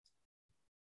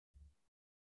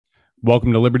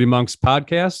Welcome to Liberty Monks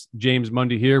podcast. James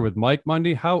Mundy here with Mike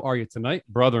Mundy. How are you tonight,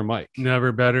 brother Mike?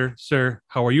 Never better, sir.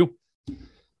 How are you?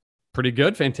 Pretty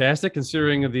good, fantastic.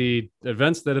 Considering the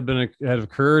events that have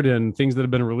occurred and things that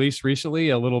have been released recently,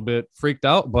 a little bit freaked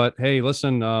out. But hey,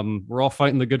 listen, we're all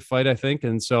fighting the good fight, I think,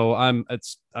 and so I'm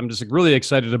just really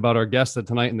excited about our guest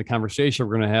tonight and the conversation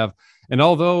we're going to have. And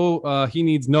although he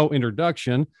needs no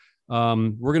introduction,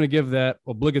 we're going to give that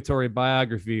obligatory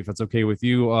biography, if it's okay with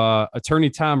you. Attorney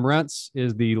Tom Renz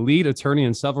is the lead attorney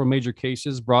in several major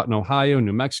cases brought in Ohio,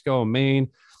 New Mexico, Maine,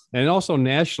 and also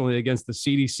nationally against the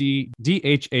CDC,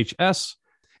 DHHS,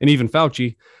 and even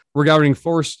Fauci regarding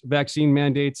forced vaccine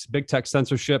mandates, big tech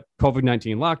censorship,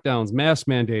 COVID-19 lockdowns, mask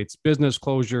mandates, business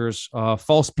closures,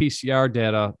 false PCR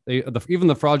data, even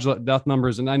the fraudulent death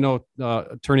numbers. And I know,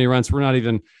 Attorney Renz, we're not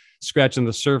even scratching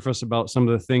the surface about some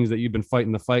of the things that you've been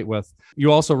fighting the fight with.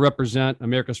 You also represent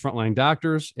America's Frontline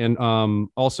Doctors and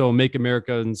also Make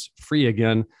Americans Free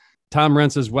Again. Tom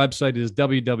Renz's website is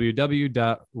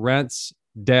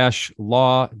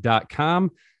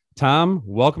www.renz-law.com. Tom,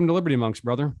 welcome to Liberty Monks,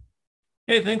 brother.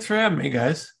 Hey, thanks for having me,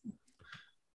 guys.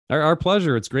 Our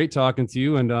pleasure. It's great talking to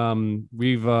you, and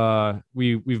we've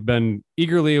been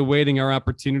eagerly awaiting our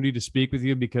opportunity to speak with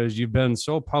you because you've been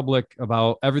so public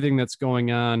about everything that's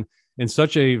going on and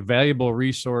such a valuable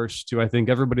resource to, I think,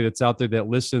 everybody that's out there that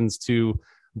listens to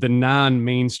the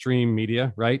non-mainstream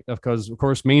media, right? Because of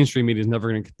course, mainstream media is never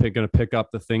going to pick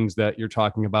up the things that you're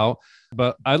talking about.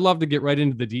 But I'd love to get right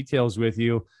into the details with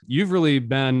you. You've really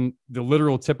been the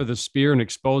literal tip of the spear in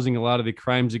exposing a lot of the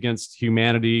crimes against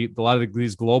humanity, a lot of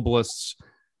these globalists,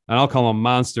 and I'll call them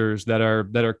monsters that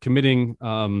are committing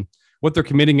what they're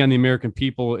committing on the American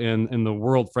people and the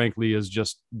world, frankly, is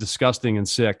just disgusting and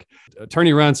sick.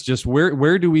 Attorney Renz, just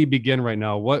where do we begin right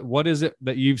now? What is it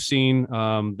that you've seen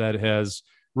that has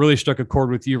really struck a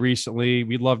chord with you recently?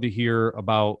 We'd love to hear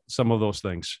about some of those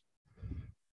things.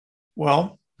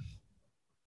 Well,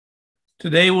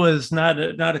 today was not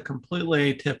a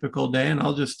completely atypical day, and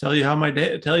I'll just tell you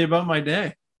about my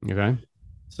day. Okay.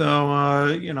 So,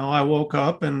 I woke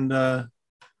up and I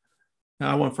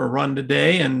went for a run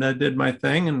today and did my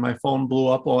thing, and my phone blew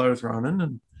up while I was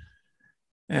running,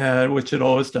 and which it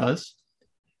always does.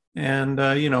 And,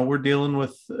 we're dealing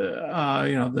with,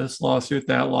 this lawsuit,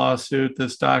 that lawsuit,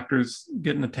 this doctor's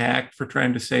getting attacked for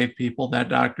trying to save people. That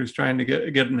doctor's trying to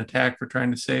get an attack for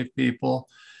trying to save people.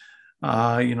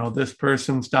 This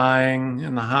person's dying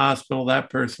in the hospital. That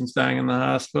person's dying in the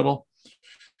hospital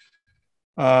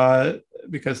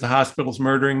because the hospital's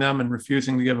murdering them and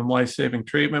refusing to give them life-saving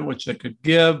treatment, which they could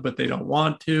give, but they don't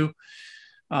want to.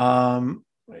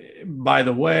 By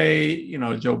the way,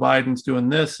 Joe Biden's doing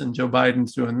this and Joe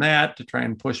Biden's doing that to try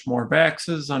and push more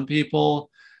vaxes on people.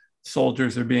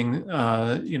 Soldiers are being,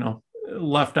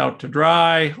 left out to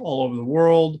dry all over the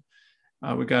world.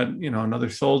 We got, another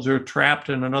soldier trapped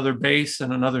in another base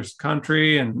in another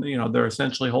country, and, they're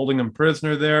essentially holding him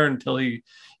prisoner there until he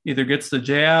either gets the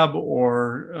jab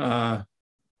or,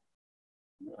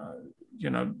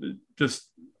 just,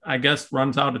 I guess,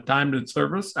 runs out of time to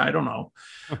service. I don't know.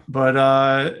 But,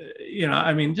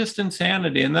 just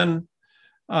insanity. And then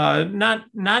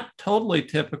not totally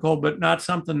typical, but not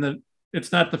something that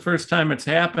it's not the first time it's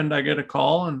happened. I get a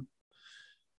call and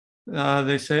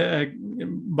they say, a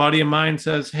buddy of mine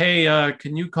says, hey,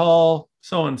 can you call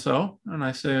so-and-so? And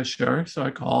I say, sure. So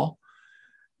I call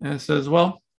and it says,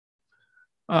 well,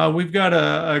 we've got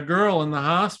a girl in the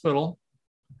hospital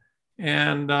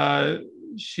and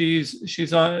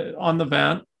she's on the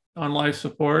vent on life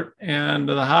support, and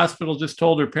the hospital just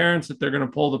told her parents that they're going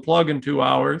to pull the plug in 2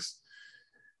 hours.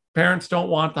 Parents don't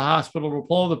want the hospital to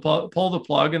pull the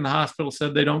plug, and the hospital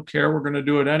said they don't care. We're going to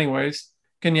do it anyways.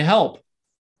 Can you help?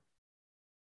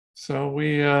 So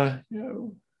we that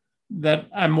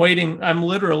I'm waiting. I'm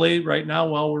literally right now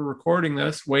while we're recording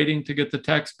this, waiting to get the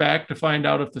text back to find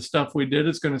out if the stuff we did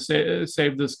is going to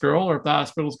save this girl or if the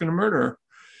hospital is going to murder her.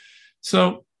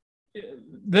 So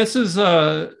this is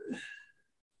the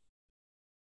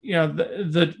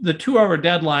 2-hour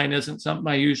deadline isn't something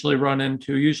I usually run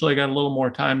into. Usually I got a little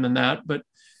more time than that, but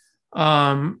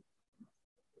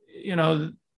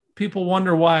people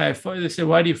wonder why I fight. They say,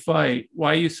 why do you fight?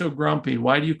 Why are you so grumpy?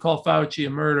 Why do you call Fauci a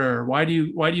murderer? Why do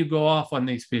you go off on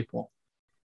these people?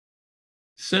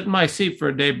 Sit in my seat for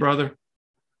a day, brother.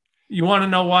 You want to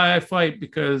know why I fight?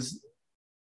 Because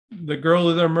the girl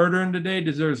that they're murdering today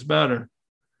deserves better.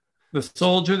 The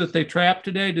soldier that they trapped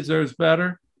today deserves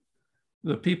better.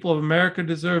 The people of America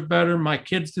deserve better. My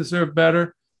kids deserve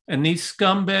better. And these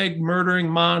scumbag murdering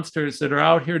monsters that are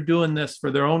out here doing this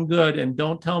for their own good, and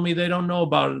don't tell me they don't know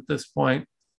about it at this point,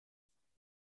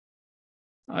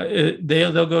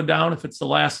 They'll go down if it's the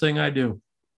last thing I do.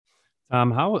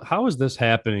 How is this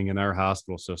happening in our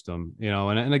hospital system? You know,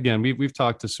 and again, we've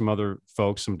talked to some other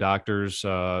folks, some doctors.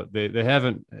 They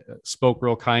haven't spoke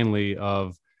real kindly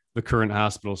of the current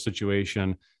hospital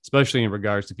situation, especially in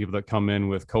regards to people that come in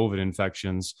with COVID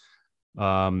infections.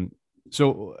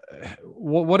 So,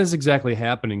 what is exactly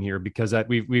happening here? Because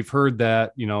we've heard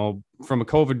that, you know, from a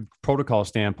COVID protocol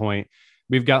standpoint,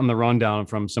 we've gotten the rundown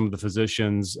from some of the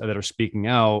physicians that are speaking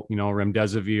out. You know,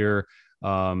 remdesivir.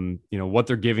 You know, what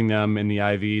they're giving them in the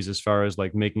IVs as far as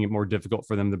like making it more difficult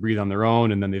for them to breathe on their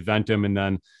own, and then they vent them, and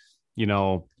then, you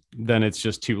know, then it's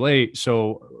just too late.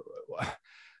 So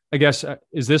I guess,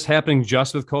 is this happening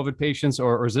just with COVID patients,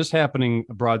 or is this happening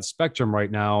a broad spectrum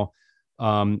right now,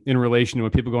 in relation to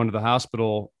when people go into the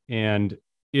hospital? And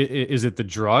is it the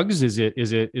drugs? Is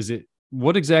it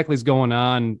what exactly is going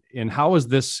on, and how is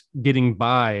this getting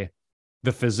by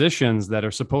the physicians that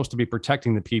are supposed to be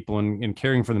protecting the people and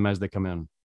caring for them as they come in?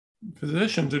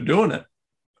 Physicians are doing it.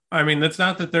 I mean, it's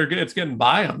not that it's getting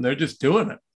by them. They're just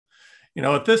doing it. You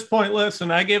know, at this point,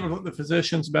 listen, I gave the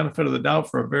physicians benefit of the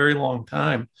doubt for a very long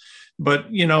time.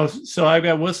 But, you know, so I've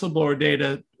got whistleblower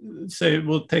data. Say,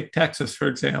 we'll take Texas, for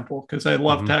example, because I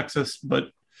love Texas, but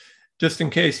just in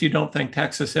case you don't think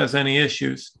Texas has any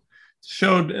issues,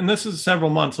 showed, and this is several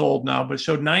months old now, but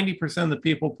showed 90% of the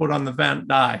people put on the vent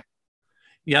die.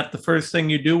 Yet the first thing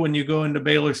you do when you go into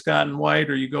Baylor Scott and White,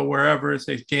 or you go wherever, is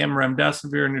they jam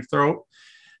remdesivir in your throat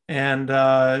and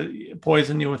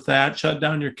poison you with that, shut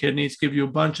down your kidneys, give you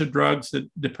a bunch of drugs that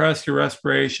depress your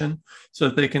respiration so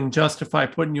that they can justify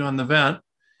putting you on the vent.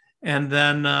 And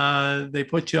then they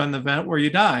put you on the vent where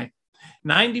you die.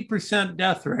 90%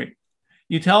 death rate.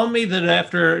 You tell me that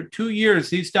after 2 years,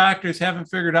 these doctors haven't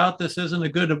figured out this isn't a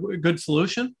good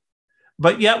solution,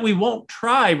 but yet we won't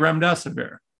try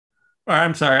remdesivir. Or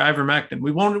I'm sorry, ivermectin.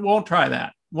 We won't try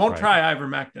that. Won't try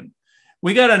ivermectin.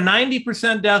 We got a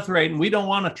 90% death rate and we don't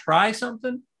want to try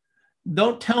something?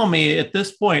 Don't tell me at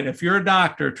this point, if you're a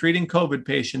doctor treating COVID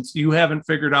patients, you haven't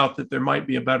figured out that there might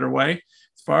be a better way.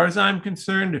 As far as I'm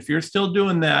concerned, if you're still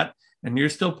doing that and you're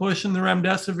still pushing the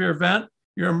remdesivir vent,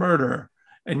 you're a murderer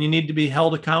and you need to be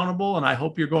held accountable. And I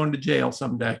hope you're going to jail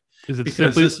someday. Is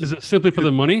it simply for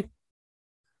the money?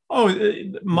 Oh,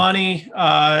 money.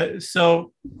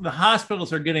 So the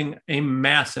hospitals are getting a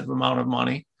massive amount of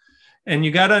money. And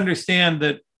you got to understand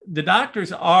that the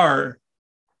doctors are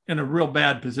in a real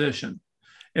bad position.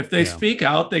 If they speak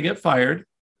out, they get fired.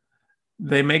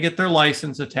 They may get their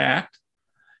license attacked.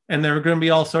 And there are going to be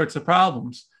all sorts of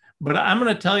problems. But I'm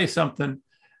going to tell you something.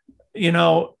 You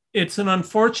know, it's an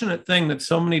unfortunate thing that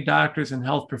so many doctors and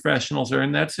health professionals are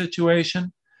in that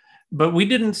situation. But we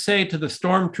didn't say to the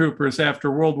stormtroopers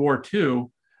after World War II,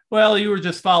 well, you were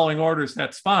just following orders,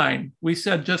 that's fine. We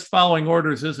said just following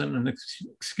orders isn't an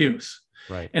excuse.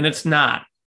 Right. And it's not.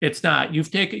 It's not.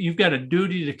 You've got a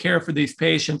duty to care for these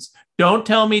patients. Don't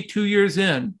tell me 2 years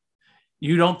in,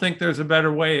 you don't think there's a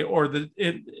better way, or that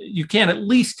you can't at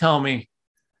least tell me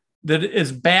that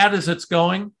as bad as it's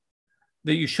going,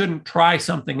 that you shouldn't try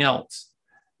something else.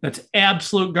 That's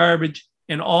absolute garbage.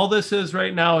 And all this is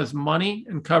right now is money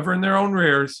and covering their own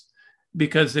rears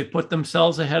because they put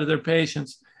themselves ahead of their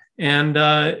patients. And,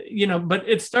 you know, but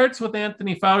it starts with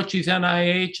Anthony Fauci's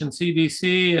NIH and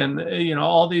CDC and, you know,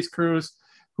 all these crews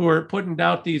who are putting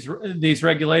out these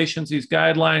regulations, these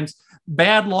guidelines,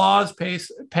 bad laws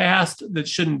passed that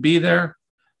shouldn't be there.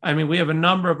 I mean, we have a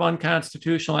number of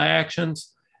unconstitutional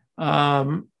actions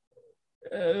or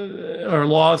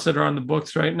laws that are on the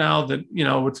books right now that, you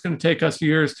know, it's going to take us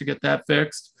years to get that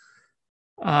fixed.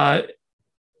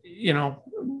 You know,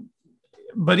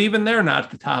 but even they're not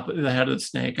the top of the head of the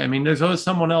snake. I mean, there's always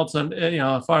someone else on, you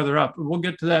know, farther up. We'll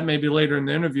get to that maybe later in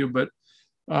the interview, but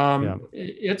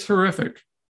it's horrific.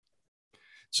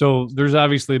 So there's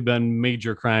obviously been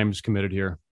major crimes committed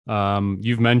here.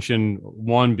 You've mentioned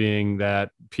one being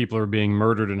that people are being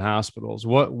murdered in hospitals.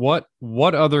 What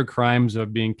other crimes are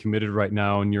being committed right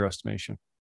now in your estimation?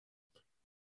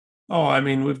 Oh, I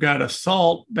mean, we've got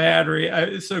assault,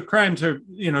 battery. So crimes are,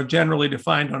 you know, generally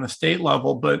defined on a state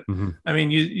level. But I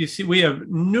mean, you see, we have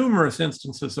numerous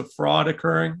instances of fraud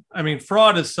occurring. I mean,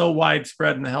 fraud is so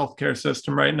widespread in the healthcare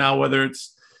system right now, whether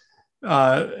it's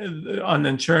on the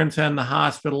insurance end, the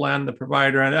hospital end, the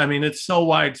provider end. I mean, it's so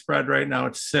widespread right now.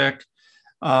 It's sick.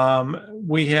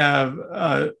 We have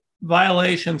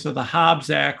violations of the Hobbs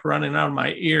Act running out of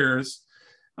my ears.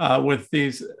 With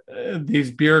these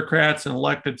bureaucrats and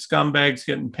elected scumbags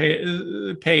getting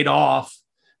paid off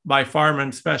by pharma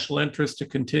and special interests to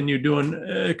continue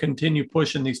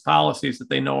pushing these policies that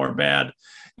they know are bad.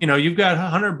 You know, you've got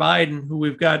Hunter Biden, who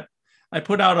we've got I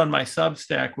put out on my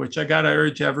Substack, which I got to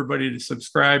urge everybody to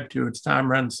subscribe to. It's Tom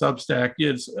Renz Substack.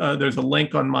 There's a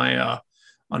link on my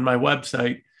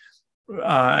website.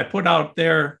 I put out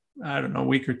there, I don't know, a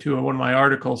week or two of one of my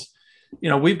articles.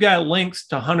 We've got links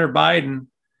to Hunter Biden.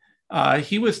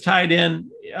 He was tied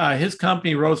in. His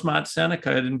company, Rosemont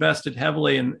Seneca, had invested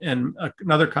heavily in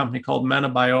another company called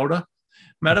Metabiota.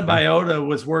 Metabiota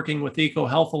was working with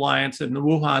EcoHealth Alliance and the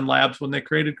Wuhan labs when they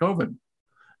created COVID.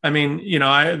 I mean, you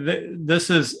got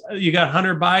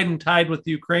Hunter Biden tied with the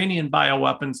Ukrainian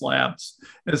bioweapons labs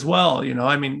as well.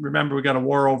 I mean, remember, we got a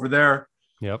war over there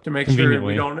to make sure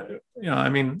we don't,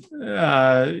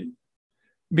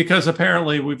 because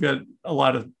apparently we've got a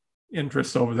lot of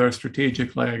interest over there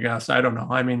strategically, I guess. I don't know.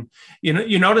 I mean,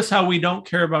 you notice how we don't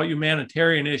care about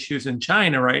humanitarian issues in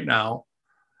China right now,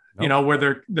 nope.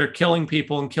 Where they're killing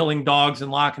people and killing dogs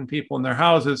and locking people in their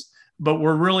houses. But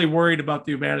we're really worried about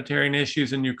the humanitarian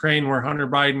issues in Ukraine, where Hunter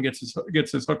Biden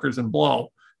gets his hookers and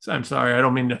blow. So I'm sorry, I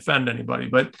don't mean to offend anybody,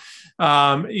 but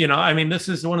this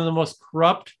is one of the most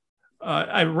corrupt.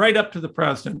 Right up to the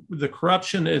president, the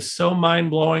corruption is so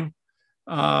mind blowing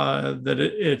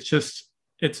that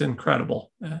it's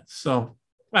incredible. So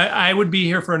I would be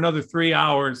here for another 3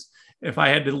 hours if I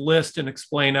had to list and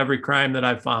explain every crime that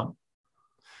I've found.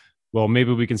 Well,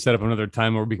 maybe we can set up another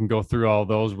time where we can go through all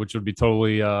those, which would be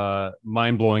totally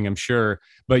mind-blowing, I'm sure.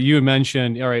 But you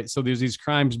mentioned, all right, so there's these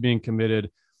crimes being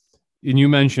committed, and you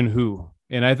mentioned who.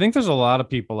 And I think there's a lot of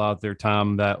people out there,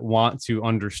 Tom, that want to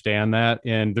understand that.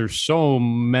 And there's so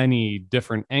many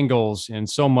different angles and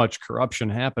so much corruption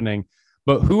happening.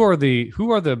 But who are the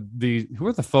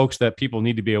folks that people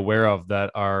need to be aware of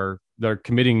that are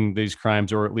committing these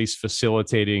crimes, or at least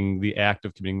facilitating the act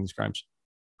of committing these crimes?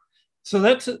 So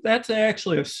that's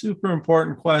actually a super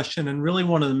important question, and really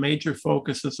one of the major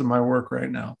focuses of my work right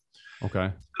now.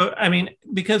 Okay. So, I mean,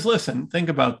 because listen, think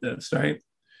about this, right?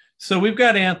 So we've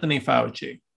got Anthony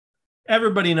Fauci.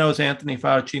 Everybody knows Anthony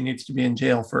Fauci needs to be in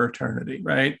jail for eternity,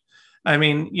 right? I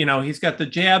mean, he's got the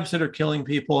jabs that are killing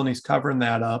people, and he's covering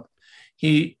that up.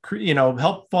 He,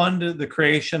 helped fund the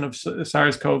creation of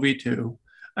SARS-CoV-2.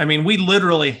 I mean, we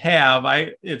literally have,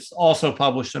 it's also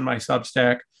published in my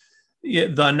Substack,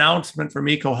 the announcement from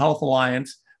EcoHealth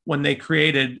Alliance when they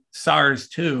created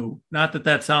SARS-2. Not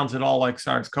that sounds at all like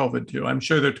SARS-CoV-2. I'm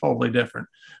sure they're totally different.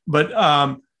 But,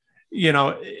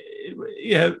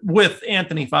 with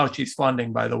Anthony Fauci's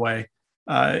funding, by the way,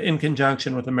 in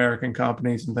conjunction with American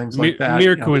companies and things like that.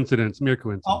 Mere coincidence.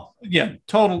 Oh, yeah,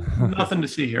 total, nothing to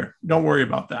see here. Don't worry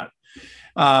about that.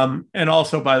 And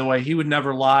also, by the way, he would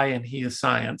never lie, and he is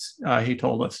science, he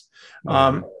told us.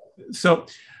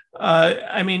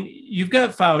 I mean, you've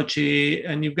got Fauci,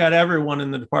 and you've got everyone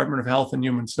in the Department of Health and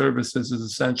Human Services is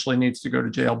essentially needs to go to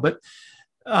jail. But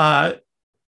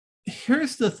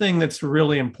here's the thing that's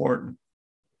really important.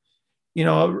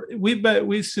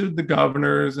 We've sued the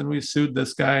governors, and we've sued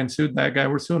this guy and sued that guy.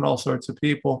 We're suing all sorts of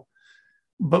people.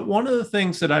 But one of the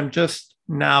things that I'm just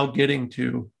now getting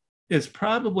to is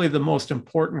probably the most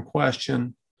important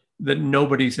question that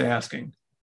nobody's asking.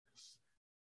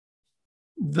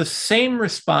 The same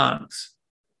response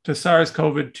to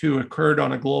SARS-CoV-2 occurred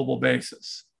on a global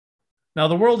basis. Now,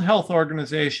 the World Health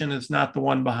Organization is not the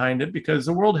one behind it, because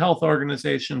the World Health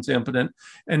Organization is impotent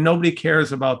and nobody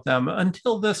cares about them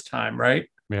until this time, right?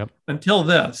 Yep. Until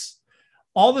this.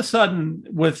 All of a sudden,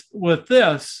 with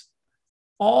this,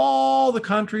 all the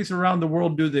countries around the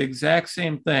world do the exact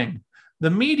same thing. The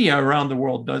media around the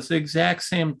world does the exact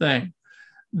same thing.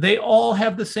 They all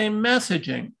have the same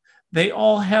messaging. They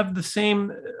all have the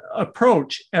same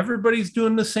approach. Everybody's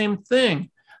doing the same thing.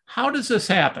 How does this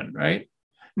happen, right?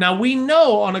 Now, we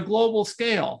know on a global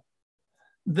scale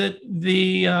that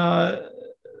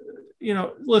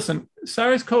listen,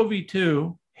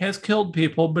 SARS-CoV-2 has killed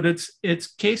people, but its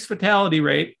case fatality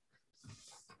rate,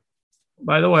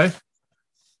 by the way,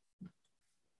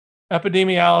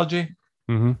 epidemiology,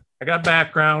 I got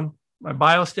background, my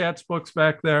biostats book's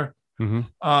back there.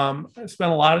 I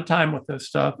spent a lot of time with this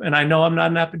stuff, and I know I'm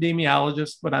not an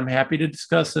epidemiologist, but I'm happy to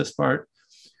discuss this part.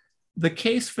 The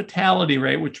case fatality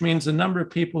rate, which means the number of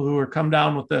people who are come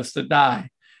down with this that die,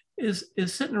 is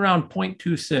sitting around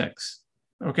 0.26.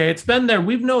 Okay, it's been there.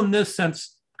 We've known this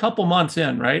since a couple months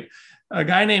in, right? A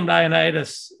guy named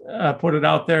Ioannidis put it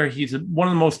out there. He's one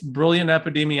of the most brilliant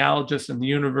epidemiologists in the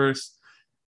universe.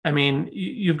 I mean,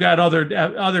 you've got other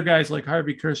guys like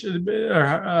Harvey Risch,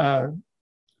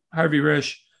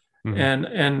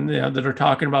 and that are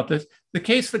talking about this. The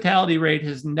case fatality rate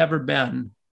has never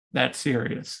been that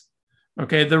serious.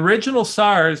 Okay, the original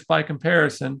SARS, by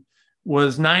comparison,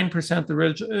 was 9%, the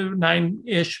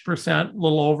 9-ish%, a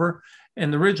little over,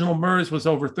 and the original MERS was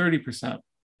over 30%.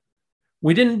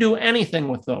 We didn't do anything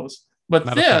with those. But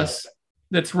Not this,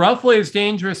 that's roughly as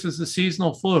dangerous as the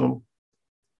seasonal flu,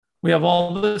 we have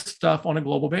all this stuff on a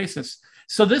global basis.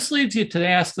 So this leads you to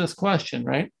ask this question,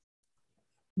 right?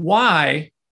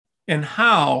 Why and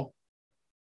how,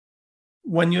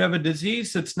 when you have a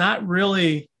disease that's not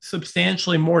really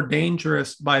substantially more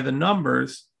dangerous by the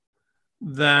numbers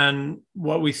than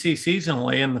what we see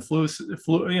seasonally in the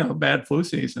flu, bad flu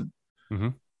season,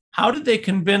 how did they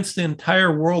convince the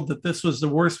entire world that this was the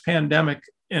worst pandemic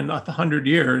in 100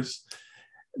 years,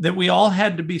 that we all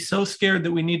had to be so scared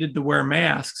that we needed to wear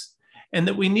masks, and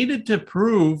that we needed to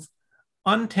prove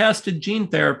untested gene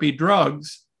therapy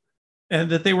drugs, and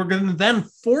that they were going to then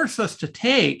force us to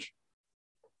take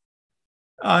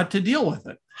to deal with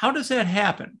it? How does that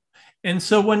happen? And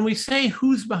so when we say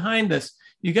who's behind this,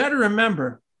 you got to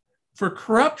remember, for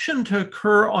corruption to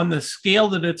occur on the scale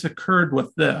that it's occurred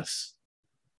with this,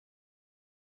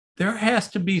 there has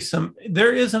to be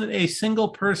there isn't a single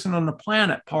person on the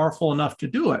planet powerful enough to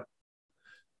do it.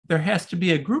 There has to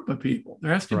be a group of people.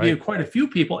 There has to be quite a few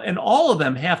people, and all of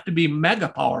them have to be mega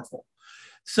powerful.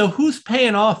 So who's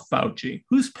paying off Fauci?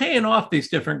 Who's paying off these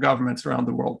different governments around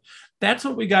the world? That's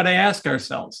what we got to ask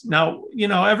ourselves. Now,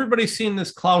 everybody's seen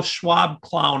this Klaus Schwab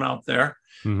clown out there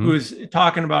who's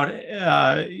talking about,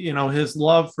 his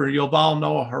love for Yuval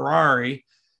Noah Harari.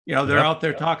 They're out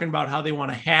there talking about how they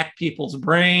want to hack people's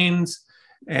brains,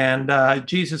 and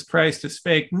Jesus Christ is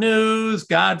fake news,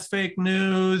 God's fake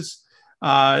news.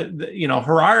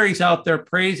 Harari's out there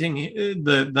praising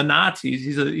the Nazis.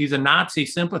 He's a Nazi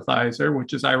sympathizer,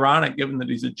 which is ironic given that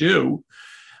he's a Jew.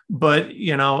 But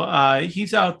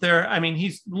he's out there. I mean,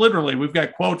 he's literally. We've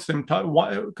got quotes him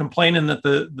complaining that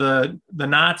the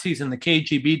Nazis and the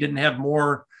KGB didn't have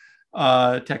more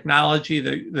technology.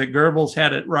 The Goebbels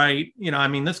had it right.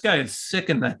 This guy is sick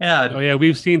in the head. Oh yeah,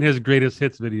 we've seen his greatest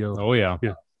hits video. Oh yeah.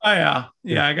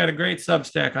 I got a great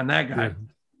Substack on that guy.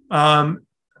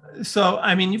 So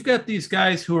you've got these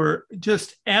guys who are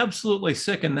just absolutely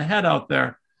sick in the head out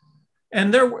there,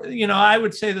 and they're I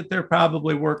would say that they're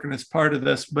probably working as part of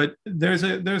this, but there's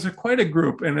a quite a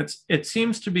group, and it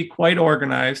seems to be quite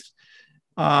organized.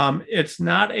 It's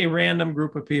not a random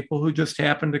group of people who just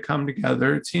happen to come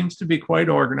together. It seems to be quite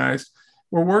organized.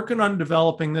 We're working on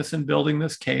developing this and building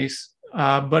this case,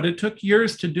 but it took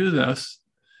years to do this.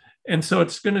 And so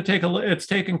it's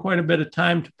taken quite a bit of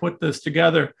time to put this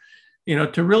together.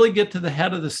 To really get to the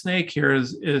head of the snake here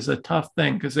is a tough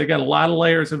thing, because they got a lot of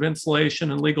layers of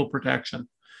insulation and legal protection.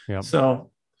 Yep.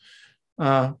 So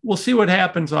we'll see what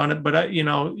happens on it. But,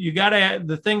 you got to,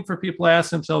 the thing for people to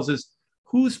ask themselves is,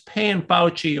 who's paying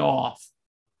Fauci off?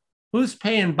 Who's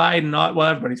paying Biden off? Well,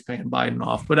 everybody's paying Biden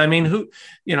off, but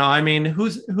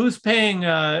who's paying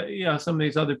some of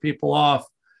these other people off,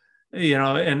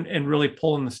 and really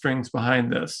pulling the strings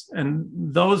behind this? And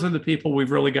those are the people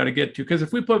we've really got to get to. Because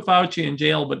if we put Fauci in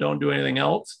jail but don't do anything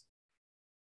else,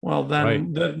 well,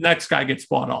 then the next guy gets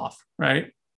bought off,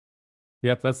 right?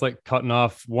 Yep, that's like cutting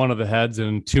off one of the heads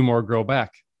and two more grow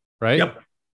back, right?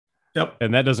 Yep.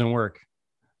 And that doesn't work.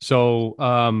 So,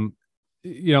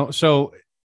 so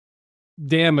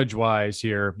damage wise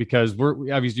here, because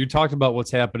we're obviously, you talked about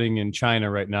what's happening in China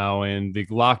right now and the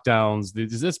lockdowns.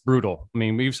 It's brutal. I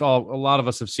mean, a lot of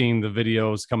us have seen the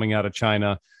videos coming out of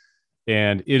China,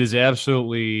 and it is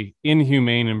absolutely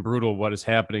inhumane and brutal what is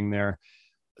happening there.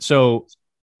 So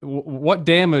what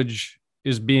damage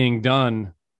is being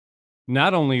done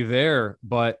not only there,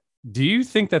 but do you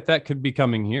think that could be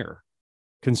coming here?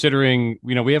 Considering,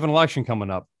 we have an election coming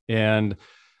up, and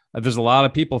there's a lot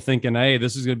of people thinking, hey,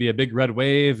 this is going to be a big red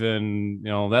wave, and,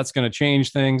 that's going to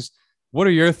change things. What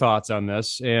are your thoughts on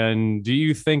this? And do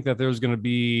you think that there's going to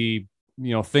be,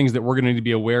 things that we're going to need to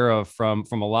be aware of from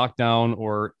a lockdown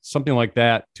or something like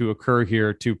that to occur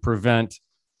here to prevent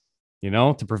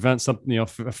something, a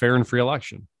fair and free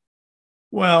election?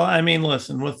 Well,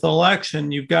 listen, with the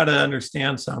election, you've got to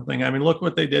understand something. Look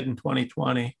what they did in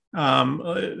 2020.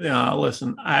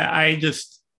 Listen, I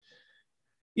just,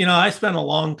 I spent a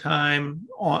long time,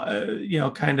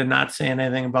 kind of not saying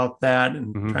anything about that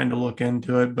and trying to look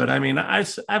into it. But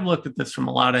I've looked at this from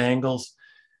a lot of angles.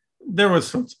 There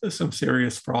was some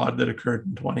serious fraud that occurred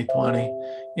in 2020.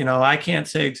 I can't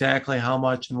say exactly how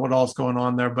much and what all's going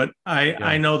on there, but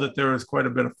I know that there was quite a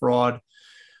bit of fraud.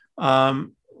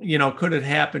 Could it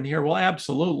happen here? Well,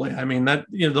 absolutely.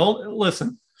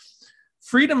 Listen,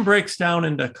 freedom breaks down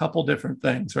into a couple different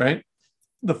things, right?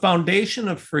 The foundation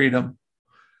of freedom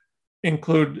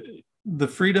include the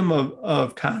freedom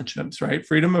of conscience, right?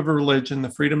 Freedom of religion,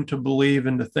 the freedom to believe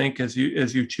and to think as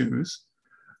you choose,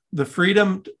 the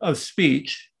freedom of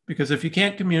speech, because if you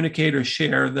can't communicate or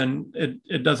share, then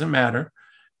it doesn't matter.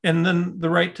 and then the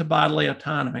right to bodily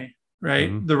autonomy, right?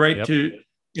 Mhm. The right Yep. to,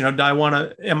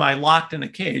 am I locked in a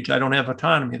cage? I don't have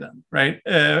autonomy then, right?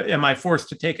 Am I forced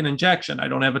to take an injection? I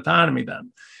don't have autonomy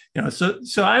then.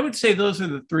 So I would say those are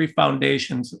the three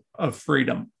foundations of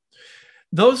freedom.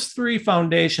 Those three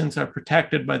foundations are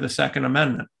protected by the Second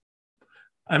Amendment.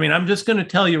 I mean, I'm just going to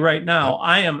tell you right now,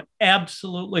 I am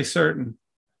absolutely certain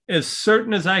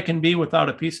as I can be without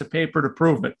a piece of paper to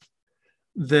prove it,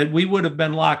 that we would have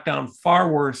been locked down far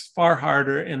worse, far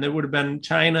harder, and there would have been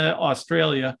China,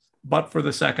 Australia, but for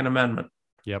the Second Amendment.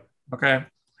 Yep. Okay.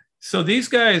 So these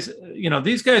guys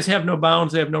have no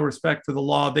bounds. They have no respect for the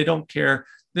law. They don't care.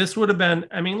 This would have been,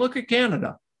 I mean, look at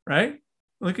Canada, right?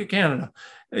 Look at Canada.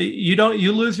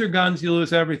 You lose your guns, you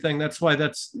lose everything. That's why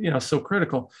that's, so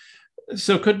critical.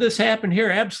 So could this happen here?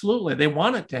 Absolutely. They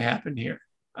want it to happen here.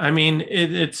 I mean,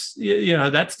 it's,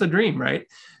 that's the dream, right?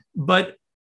 But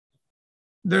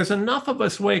there's enough of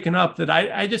us waking up that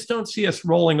I just don't see us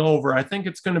rolling over. I think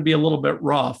it's going to be a little bit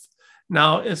rough.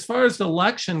 Now, as far as the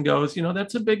election goes,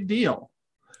 that's a big deal.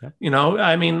 Yep.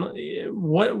 I mean,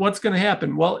 what's going to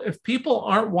happen? Well, if people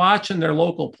aren't watching their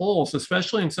local polls,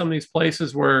 especially in some of these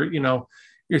places where,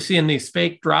 you're seeing these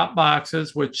fake drop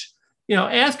boxes, which,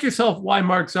 ask yourself why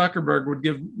Mark Zuckerberg would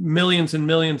give millions and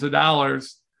millions of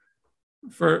dollars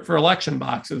for election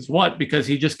boxes. What? Because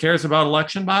he just cares about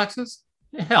election boxes?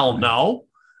 Hell no.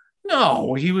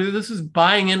 No, this is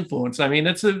buying influence. I mean,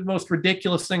 that's the most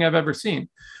ridiculous thing I've ever seen.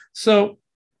 So,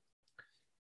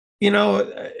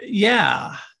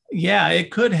 yeah,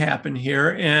 it could happen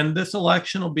here. And this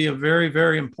election will be a very,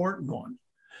 very important one.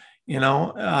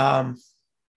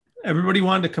 Everybody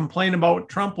wanted to complain about what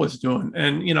Trump was doing.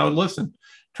 And, listen,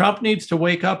 Trump needs to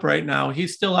wake up right now.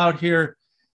 He's still out here.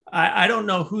 I don't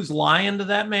know who's lying to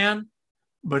that man,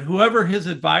 but whoever his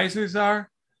advisors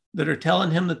are that are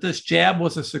telling him that this jab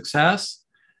was a success,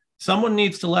 someone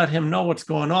needs to let him know what's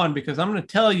going on, because I'm going to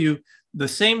tell you, the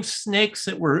same snakes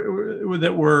that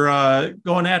were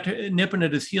going after, nipping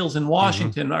at his heels in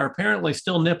Washington are apparently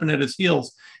still nipping at his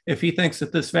heels if he thinks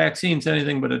that this vaccine's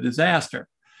anything but a disaster.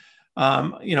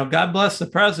 God bless the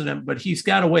president, but he's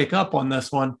got to wake up on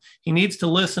this one. He needs to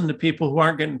listen to people who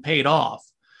aren't getting paid off.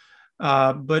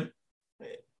 But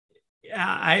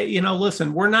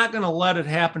listen, we're not going to let it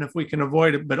happen if we can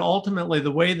avoid it. But ultimately,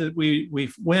 the way that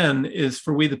we win is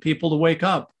for we, the people, to wake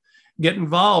up, get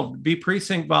involved, be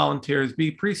precinct volunteers,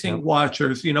 be precinct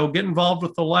watchers, get involved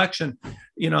with the election.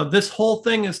 This whole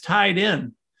thing is tied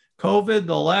in. COVID,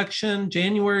 the election,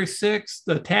 January 6th,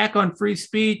 the attack on free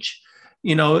speech,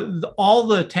 all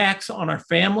the attacks on our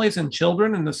families and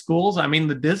children in the schools. I mean,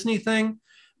 the Disney thing.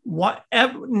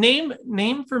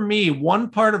 Name for me one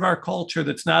part of our culture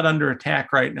that's not under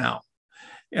attack right now.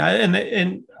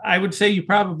 And I would say you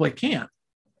probably can't.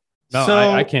 No, so,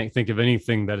 I can't think of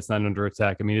anything that it's not under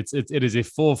attack. I mean, it is a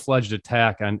full-fledged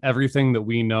attack on everything that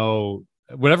we know,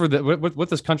 what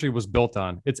this country was built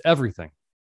on. It's everything.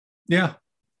 Yeah.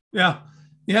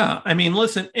 I mean,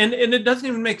 listen, and it doesn't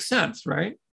even make sense,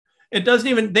 right? They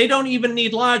don't even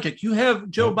need logic. You have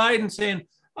Joe Biden saying,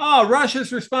 oh,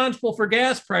 Russia's responsible for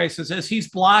gas prices, as he's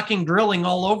blocking drilling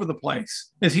all over the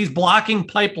place, as he's blocking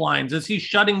pipelines, as he's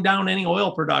shutting down any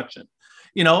oil production.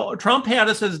 Trump had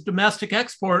us as net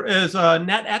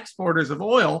exporters of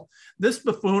oil. This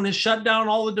buffoon has shut down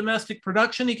all the domestic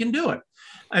production. He can do it.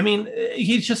 I mean,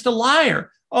 he's just a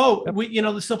liar. Oh,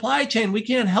 the supply chain, we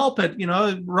can't help it.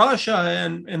 Russia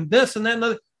and this and that.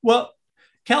 And well,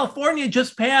 California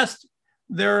just passed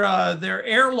their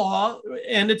air law,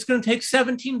 and it's going to take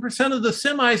 17% of the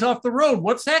semis off the road.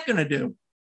 What's that going to do?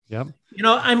 Yep.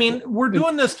 I mean, we're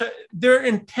doing this they're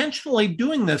intentionally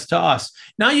doing this to us.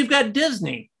 Now you've got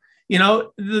Disney,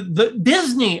 the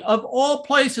Disney of all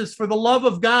places, for the love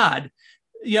of God.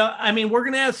 I mean, we're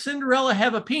going to have Cinderella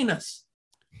have a penis.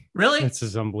 Really? This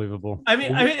is unbelievable. I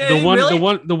mean,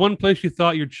 the one place you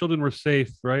thought your children were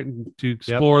safe, right? And to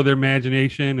explore their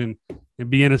imagination and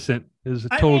be innocent is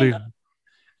totally.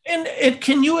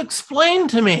 Can you explain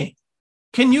to me?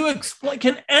 Can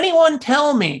anyone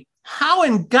tell me how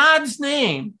in God's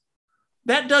name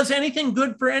that does anything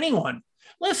good for anyone?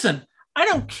 Listen, I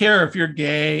don't care if you're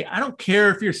gay. I don't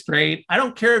care if you're straight. I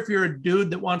don't care if you're a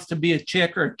dude that wants to be a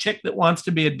chick or a chick that wants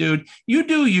to be a dude. You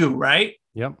do you, right?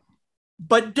 Yep.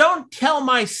 But don't tell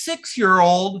my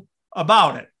 6-year-old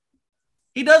about it.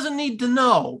 He doesn't need to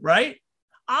know, right?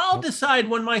 I'll decide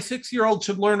when my 6-year-old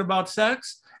should learn about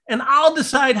sex, and I'll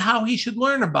decide how he should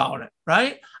learn about it,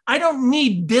 right? I don't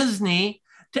need Disney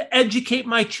to educate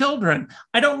my children.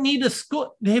 I don't need a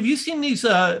school. Have you seen these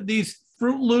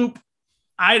Fruit Loop?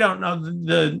 I don't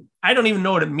know I don't even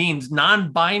know what it means.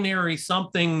 Non-binary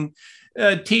something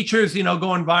teachers,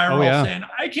 going viral, Oh, saying,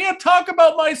 I can't talk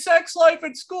about my sex life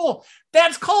at school.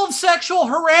 That's called sexual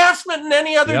harassment in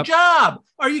any other job.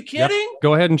 Are you kidding? Yep.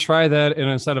 Go ahead and try that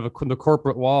instead of the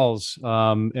corporate walls in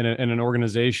an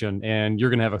organization, and you're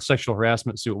going to have a sexual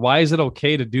harassment suit. Why is it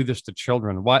okay to do this to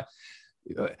children? Why?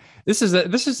 This is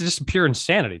just pure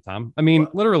insanity, Tom. I mean,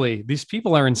 literally, these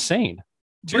people are insane.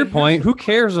 To your point, who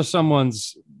cares if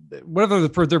someone's whatever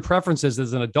their preferences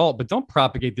as an adult, but don't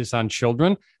propagate this on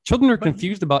children. Children are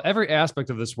confused about every aspect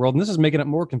of this world, and this is making it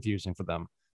more confusing for them.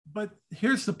 But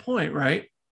here's the point, right?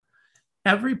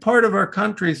 Every part of our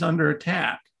country is under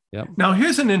attack. Yep. Now,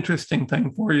 here's an interesting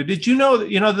thing for you. Did you know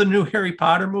that, the new Harry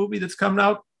Potter movie that's coming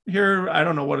out here? I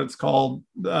don't know what it's called.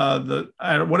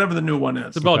 Whatever the new one is.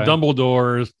 It's about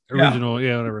Dumbledore's original.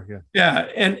 Yeah, whatever. Yeah.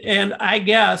 And I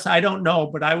guess, I don't know,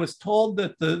 but I was told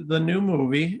that the new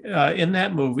movie, in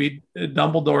that movie,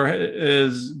 Dumbledore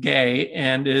is gay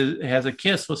and has a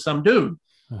kiss with some dude.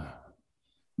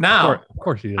 Now, of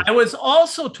course he is. I was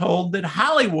also told that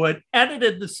Hollywood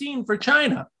edited the scene for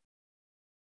China.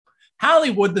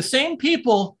 Hollywood, the same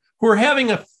people who are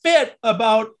having a fit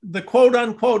about the quote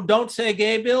unquote don't say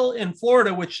gay bill in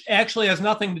Florida, which actually has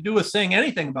nothing to do with saying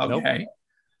anything about gay.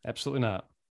 Absolutely not.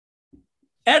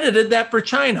 Edited that for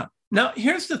China. Now,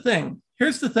 here's the thing.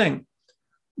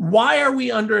 Why are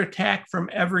we under attack from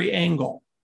every angle?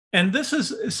 And this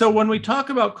is, so when we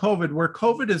talk about COVID, where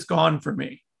COVID is gone for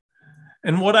me,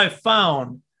 and what I've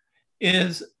found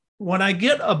is when I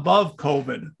get above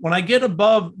COVID, when I get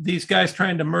above these guys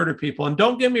trying to murder people, and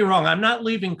don't get me wrong, I'm not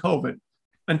leaving COVID.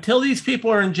 Until these people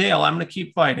are in jail, I'm going to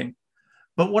keep fighting.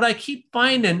 But what I keep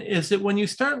finding is that when you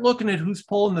start looking at who's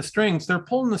pulling the strings, they're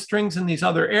pulling the strings in these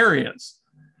other areas.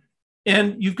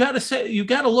 And you've got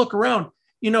to look around.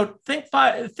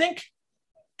 Think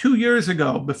 2 years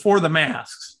ago, before the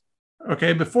masks,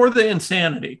 okay, before the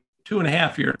insanity,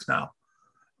 2.5 years now.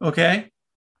 Okay.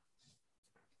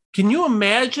 Can you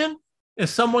imagine if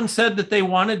someone said that they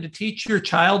wanted to teach your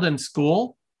child in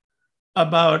school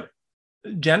about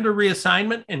gender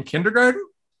reassignment in kindergarten?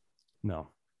 No.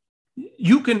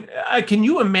 Can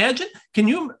you imagine?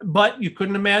 But you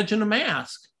couldn't imagine a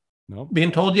mask. No.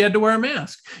 Being told you had to wear a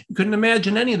mask. You couldn't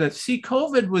imagine any of that. See,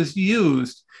 COVID was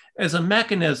used as a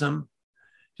mechanism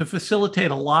to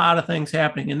facilitate a lot of things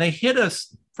happening. And they hit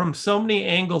us from so many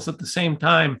angles at the same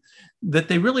time that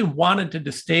they really wanted to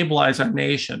destabilize our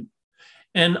nation.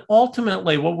 And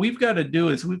ultimately, what we've got to do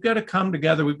is we've got to come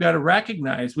together. We've got to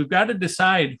recognize, we've got to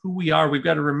decide who we are. We've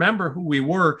got to remember who we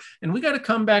were, and we got to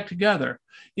come back together.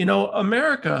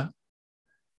 America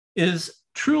is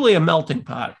truly a melting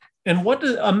pot. And what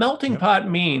a melting pot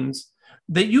means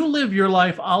that you live your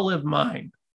life, I'll live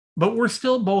mine, but we're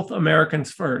still both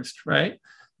Americans first, right?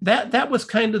 That was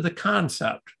kind of the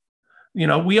concept.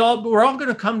 We're all going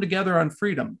to come together on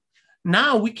freedom.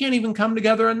 Now we can't even come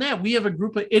together on that. We have a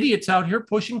group of idiots out here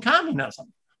pushing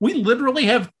communism. We literally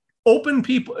have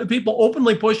people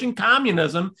openly pushing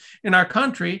communism in our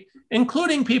country,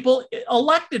 including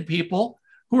elected people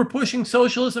who are pushing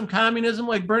socialism, communism,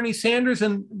 like Bernie Sanders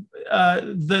and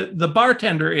the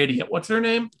bartender idiot. What's her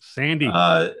name? Sandy.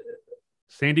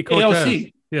 Sandy Cortez.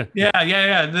 AOC. Yeah.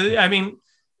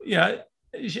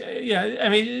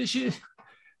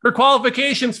 Her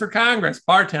qualifications for Congress: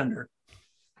 bartender.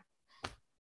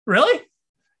 Really?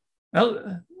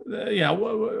 Yeah.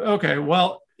 Okay.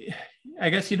 Well,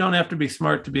 I guess you don't have to be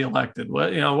smart to be elected.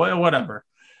 Whatever.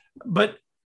 But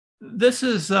this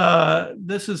is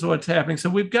what's happening. So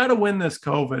we've got to win this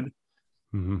COVID.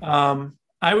 Mm-hmm.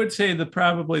 I would say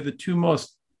probably the two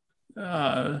most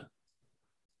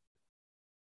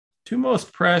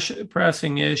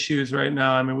pressing issues right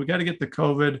now. I mean, we got to get the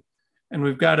COVID, and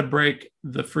we've got to break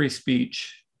the free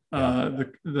speech.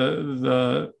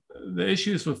 The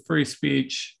issues with free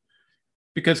speech,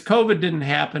 because COVID didn't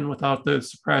happen without the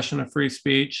suppression of free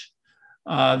speech.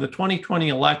 The 2020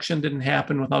 election didn't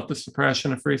happen without the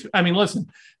suppression of free speech. I mean, listen,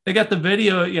 they got the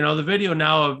video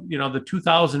now of, the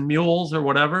 2,000 mules or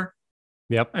whatever.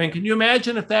 Yep. I mean, can you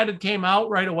imagine if that had came out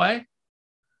right away?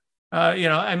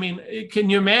 Can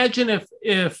you imagine if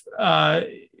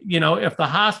the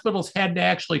hospitals had to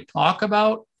actually talk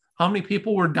about how many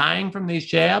people were dying from these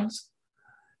jabs?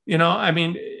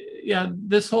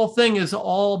 This whole thing is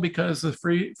all because the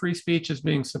free speech is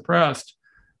being suppressed.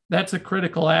 That's a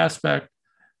critical aspect.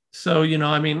 So,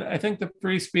 I think the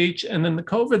free speech and then the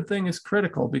COVID thing is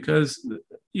critical because,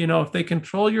 if they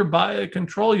control your body,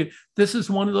 control you, this is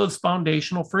one of those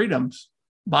foundational freedoms,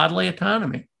 bodily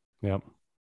autonomy. Yep.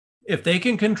 If they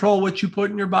can control what you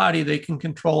put in your body, they can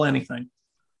control anything.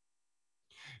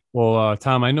 Well,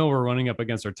 Tom, I know we're running up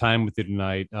against our time with you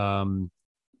tonight.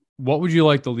 what would you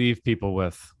like to leave people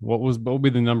with? What would be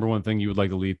the number one thing you would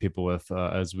like to leave people with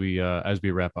as we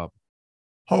wrap up?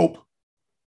 Hope.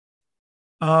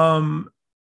 I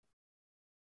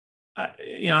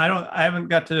haven't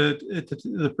got to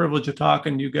the privilege of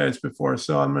talking to you guys before,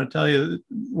 so I'm going to tell you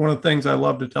one of the things I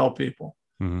love to tell people.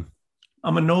 Mm-hmm.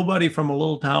 I'm a nobody from a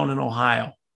little town in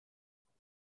Ohio.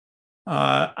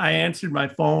 I answered my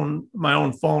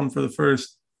own phone for the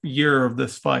first year of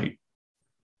this fight.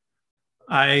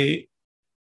 I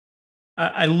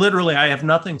literally, I have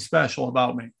nothing special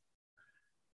about me.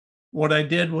 What I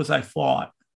did was I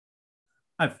fought,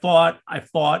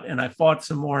 and I fought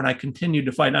some more, and I continued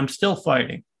to fight. I'm still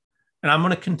fighting, and I'm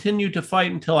going to continue to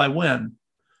fight until I win.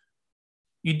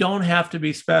 You don't have to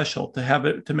be special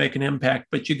to make an impact,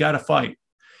 but you got to fight.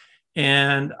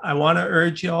 And I want to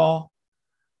urge y'all,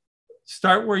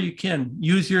 start where you can.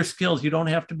 Use your skills. You don't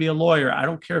have to be a lawyer. I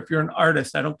don't care if you're an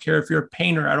artist. I don't care if you're a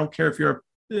painter. I don't care if you're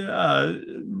a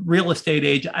real estate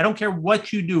agent. I don't care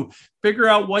what you do. Figure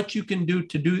out what you can do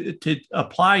to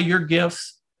apply your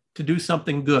gifts to do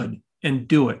something good, and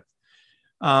do it.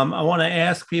 I want to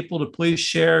ask people to please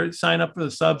sign up for the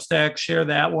Substack, share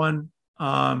that one.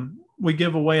 We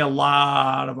give away a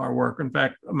lot of our work. In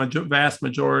fact, a vast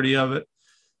majority of it.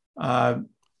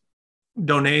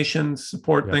 Donations,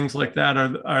 support, things like that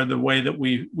are the way that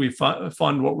we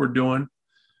fund what we're doing.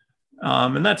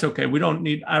 And that's okay.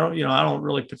 I don't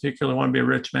really particularly want to be a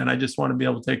rich man. I just want to be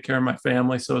able to take care of my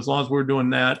family. So as long as we're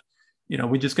doing that,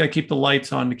 we just got to keep the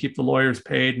lights on to keep the lawyers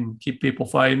paid and keep people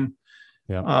fighting.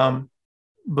 Yeah.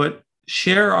 But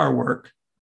share our work.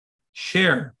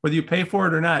 Share, whether you pay for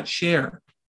it or not, share.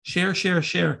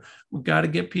 We've got to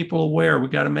get people aware. We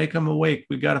got to make them awake.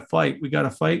 We got to fight. We got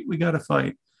to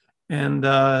fight. And,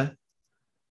 but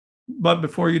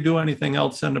before you do anything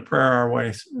else, send a prayer our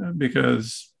way,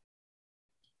 because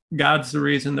God's the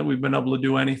reason that we've been able to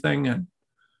do anything. And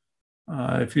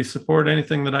if you support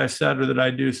anything that I said or that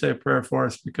I do, say a prayer for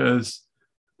us, because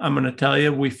I'm going to tell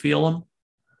you, we feel them,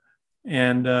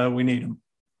 and we need them.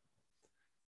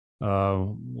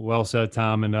 Well said,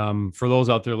 Tom. And for those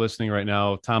out there listening right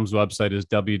now, Tom's website is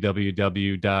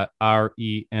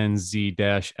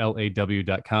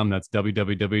www.renz-law.com. That's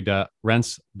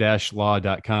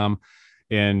www.rents-law.com.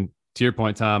 And to your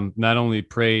point, Tom, not only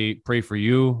pray for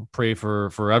you, pray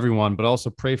for everyone, but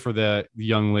also pray for that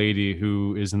young lady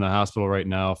who is in the hospital right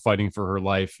now, fighting for her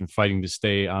life and fighting to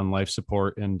stay on life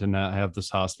support and to not have this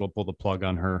hospital pull the plug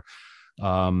on her.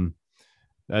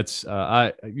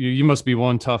 You must be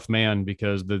one tough man,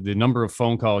 because the number of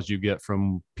phone calls you get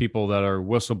from people that are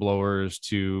whistleblowers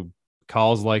to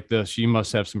calls like this, you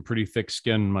must have some pretty thick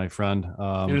skin, my friend.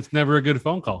 And it's never a good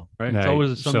phone call, right? It's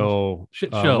always some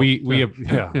shit show.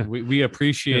 We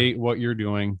appreciate what you're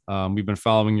doing. We've been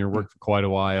following your work for quite a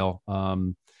while.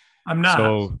 I'm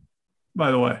not,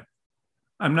 by the way,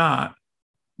 I'm not.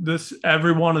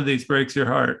 Every one of these breaks your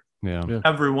heart. Yeah.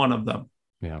 Every one of them.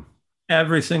 Yeah.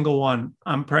 Every single one.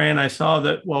 I'm praying. I saw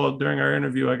that during our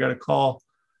interview, I got a call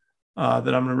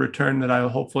that I'm going to return, that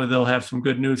hopefully they'll have some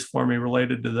good news for me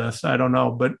related to this. I don't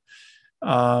know, but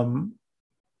no,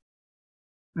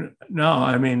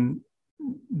 I mean,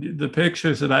 the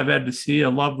pictures that I've had to see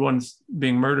of loved ones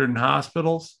being murdered in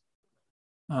hospitals,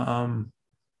 that's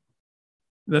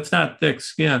not thick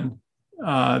skin.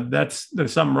 There's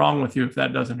something wrong with you if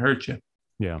that doesn't hurt you.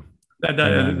 Yeah.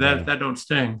 That don't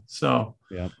sting. So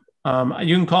yeah.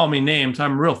 You can call me names.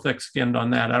 I'm real thick-skinned on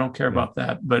that. I don't care about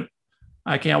that, but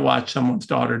I can't watch someone's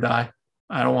daughter die.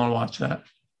 I don't want to watch that.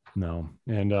 No.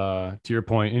 And to your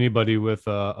point, anybody with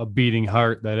a beating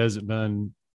heart that hasn't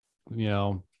been,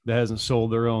 that hasn't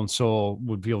sold their own soul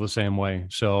would feel the same way.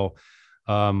 So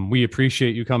we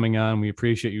appreciate you coming on. We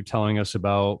appreciate you telling us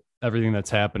about everything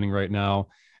that's happening right now.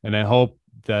 And I hope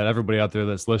that everybody out there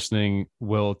that's listening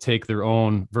will take their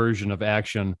own version of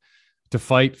action to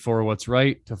fight for what's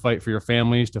right, to fight for your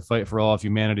families, to fight for all of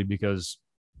humanity, because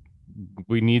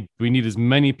we need as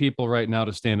many people right now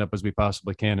to stand up as we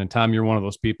possibly can. And Tom, you're one of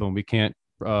those people, and we can't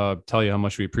tell you how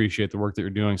much we appreciate the work that you're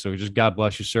doing. So just God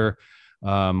bless you, sir.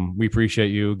 We appreciate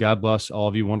you. God bless all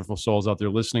of you wonderful souls out there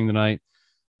listening tonight.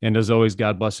 And as always,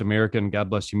 God bless America and God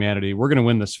bless humanity. We're going to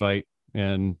win this fight,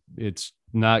 and it's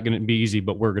not going to be easy,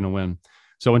 but we're going to win.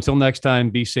 So until next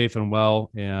time, be safe and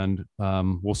well, and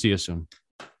we'll see you soon.